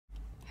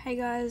Hey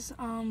guys,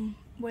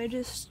 we're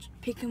just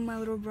picking my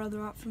little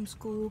brother up from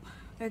school.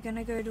 We're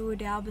gonna go to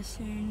Wadalba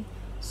soon,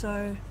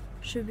 so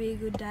should be a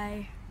good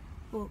day,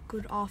 or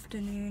good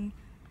afternoon.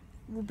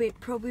 Will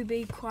probably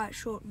be quite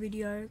short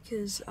video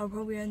because I'll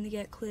probably only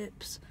get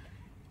clips.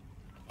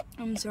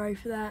 I'm sorry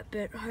for that,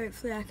 but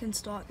hopefully I can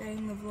start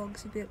getting the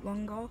vlogs a bit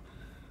longer.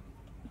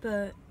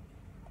 But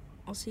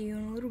I'll see you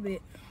in a little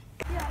bit.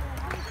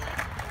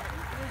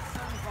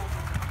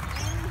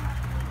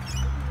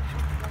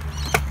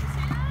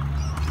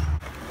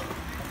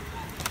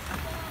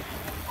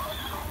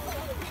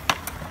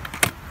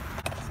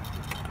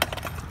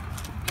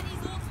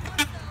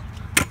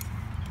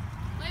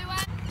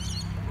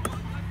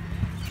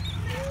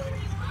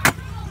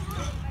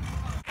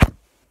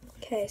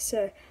 Okay,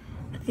 so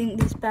I think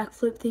this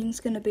backflip thing's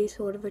going to be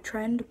sort of a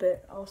trend,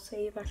 but I'll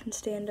see if I can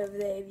stand over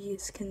there if you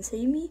can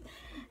see me,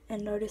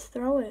 and I'll just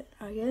throw it,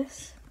 I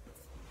guess.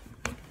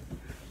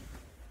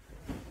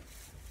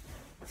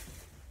 It's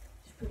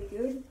pretty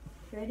good.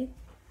 Ready?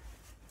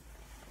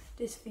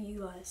 This for you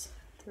guys.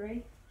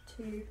 3,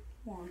 2,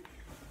 1.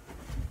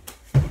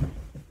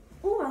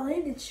 Oh, I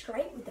landed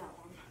straight with that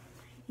one.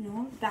 You know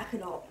what? Back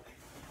it up.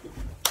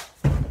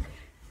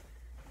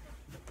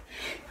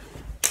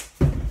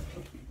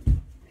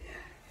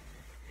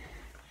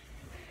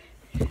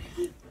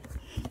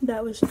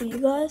 That was for you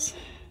guys.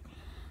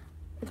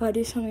 If I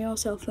do something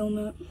else, I'll film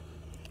it.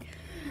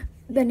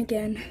 Then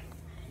again,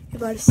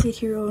 if I just sit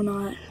here all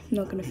night, I'm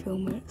not going to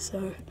film it.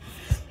 So,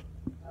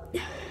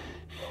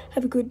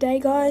 have a good day,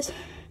 guys,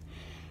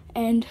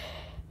 and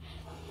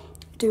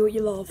do what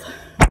you love.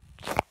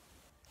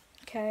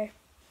 Okay,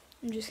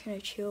 I'm just going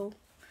to chill.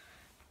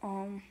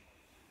 I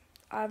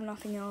have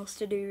nothing else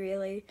to do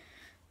really,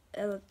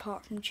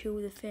 apart from chill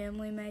with the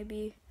family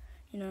maybe.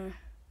 You know,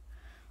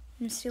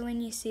 I'm still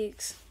in year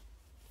 6.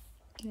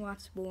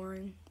 Life's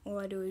boring. All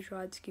I do is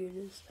ride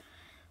scooters.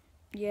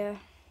 Yeah.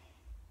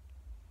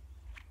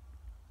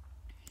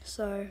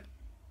 So,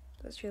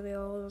 that's really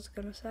all I was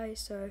gonna say.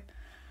 So,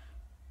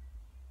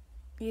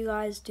 you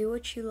guys do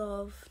what you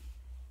love.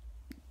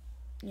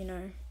 You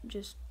know,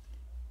 just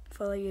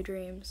follow your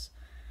dreams.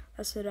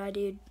 That's what I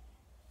did.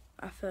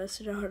 I first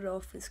started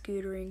off with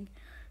scootering.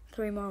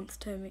 3 months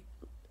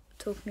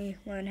took me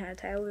learn how to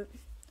tail whip.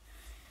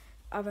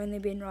 I've only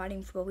been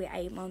riding for probably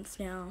 8 months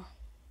now.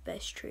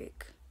 Best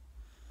trick.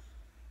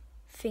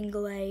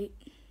 Finger eight,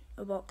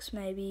 a box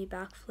maybe,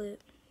 backflip,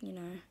 you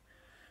know.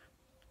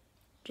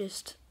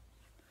 Just,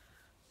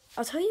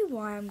 I'll tell you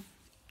why I'm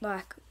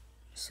like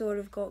sort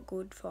of got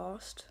good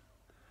fast.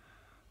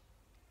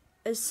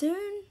 As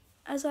soon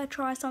as I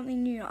try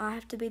something new, I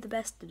have to be the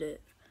best at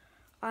it.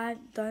 I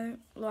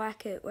don't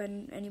like it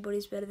when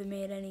anybody's better than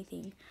me at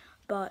anything,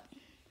 but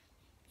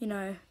you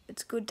know,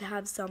 it's good to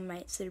have some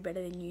mates that are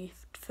better than you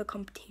for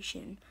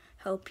competition,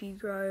 help you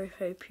grow,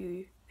 help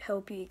you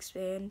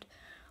expand.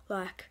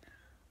 Like,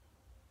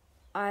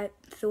 I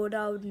thought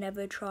I would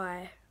never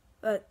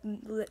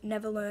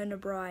learn a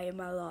braai in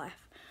my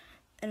life.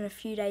 And a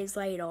few days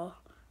later,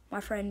 my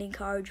friend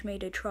encouraged me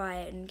to try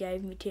it and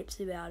gave me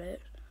tips about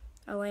it.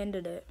 I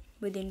landed it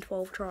within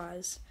 12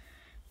 tries.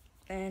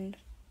 And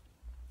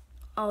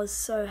I was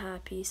so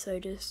happy. So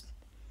just,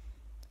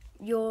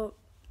 your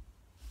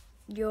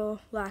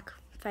like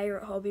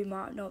favourite hobby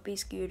might not be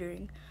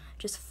scootering.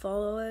 Just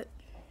follow it.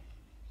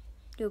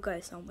 You'll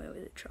go somewhere with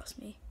it, trust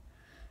me.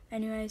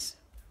 Anyways,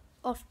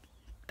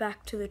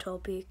 back to the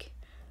topic.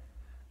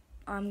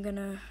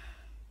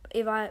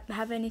 If I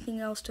have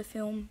anything else to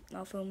film,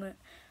 I'll film it.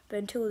 But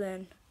until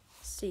then,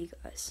 see you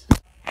guys.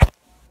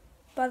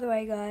 By the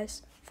way,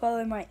 guys,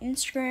 follow my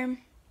Instagram.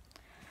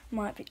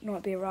 Might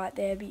not be right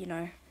there, but you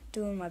know,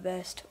 doing my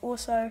best.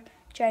 Also,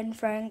 Jaden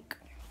Frank.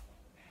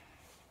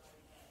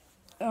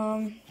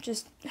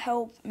 Just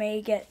help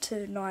me get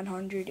to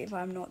 900 if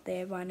I'm not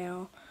there by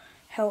now.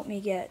 Help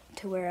me get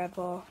to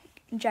wherever.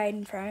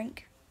 Jaden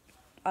Frank.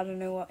 I don't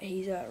know what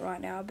he's at right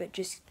now, but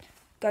just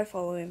go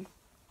follow him.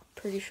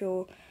 Pretty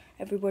sure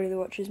everybody that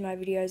watches my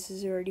videos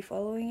is already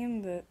following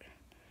him, but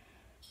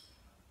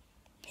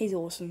he's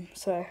awesome.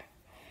 So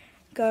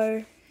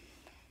go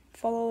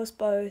follow us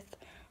both.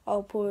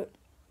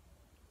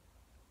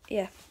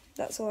 Yeah,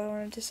 that's all I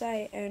wanted to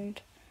say,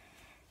 and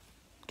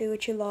do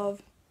what you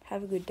love.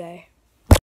 Have a good day.